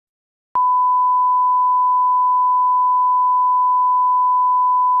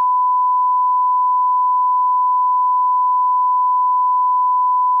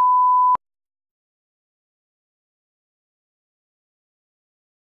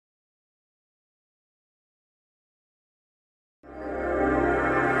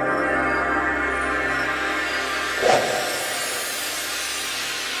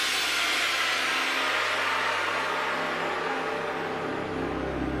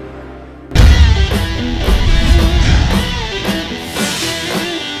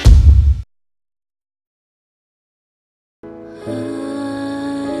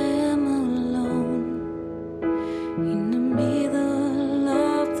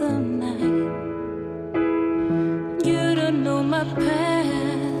don't know my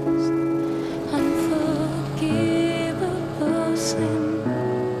past, unforgivable sin.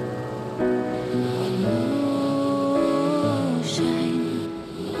 No shine,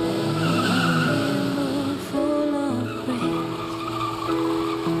 rainbow full of grace.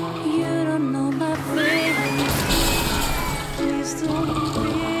 You don't know my face. Please don't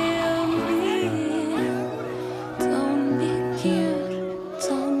feel me. Don't be cute,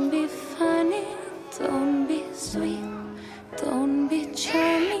 don't be funny, don't be sweet, don't be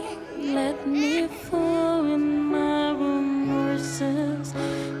charming. Let me fall in my remorses.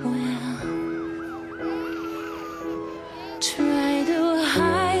 Well, try to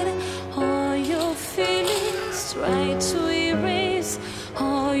hide all your feelings, try to erase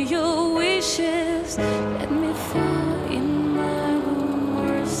all your wishes. Let me fall in my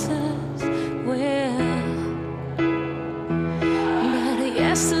remorses. Well, but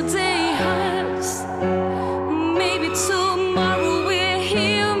yesterday hurts. Maybe tomorrow will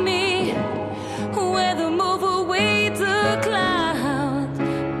heal me. Weather move away the cloud,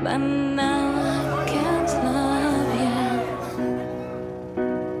 but now I can't love you.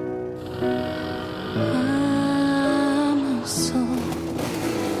 I'm a soul,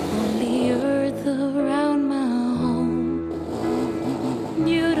 only earth around my home.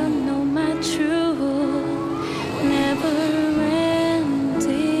 You don't know my truth,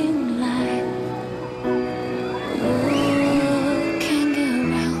 never-ending light. Can't get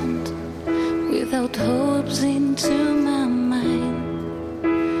around without hopes into my mind.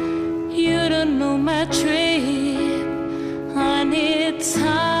 You don't know my trip, I need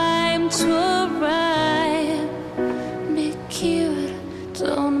time to arrive. Be cute,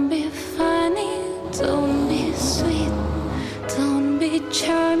 don't be funny, don't be sweet, don't be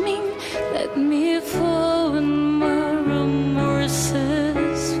charming. Let me fall in my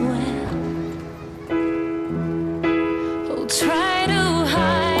remorses. Well, oh, try to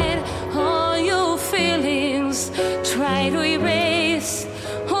hide all your feelings, try to erase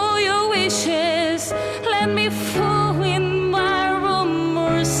all your wishes. Let me fall in my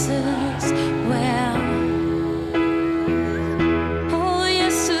remorses. Well, oh,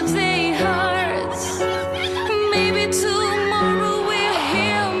 yesterday hurts. Maybe tomorrow will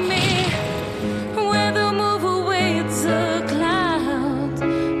heal me. Weather move away the cloud,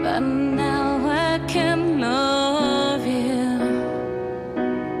 but now I can love you.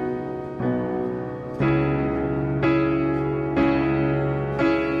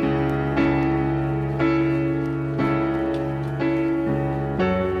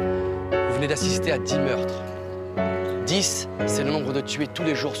 Vous venez d'assister à 10 meurtres. 10, c'est le nombre de tués tous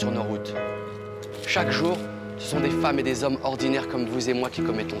les jours sur nos routes. Chaque jour, ce sont des femmes et des hommes ordinaires comme vous et moi qui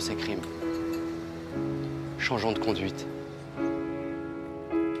commettons ces crimes. Changeons de conduite.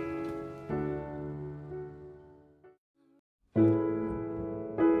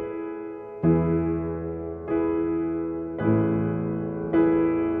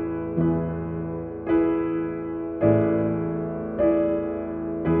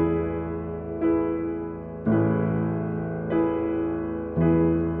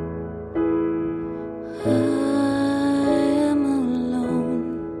 I'm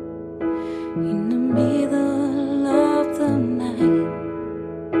alone in the middle of the night.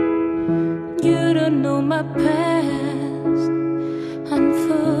 You don't know my past,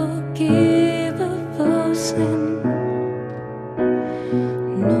 unforgivable sin.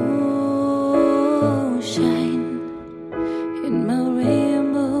 No shine in my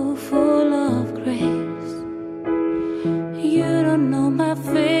rainbow full of grace. You don't know my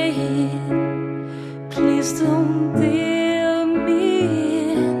fate. Please don't deal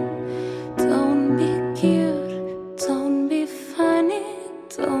me in. Don't be cute, don't be funny,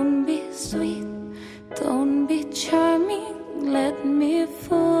 don't be sweet, don't be charming. Let me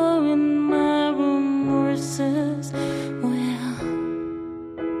fall in my remorses. Well,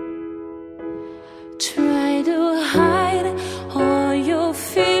 try to hide all your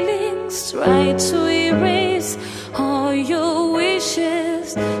feelings, try to erase all your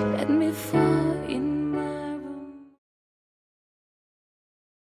wishes. Let me fall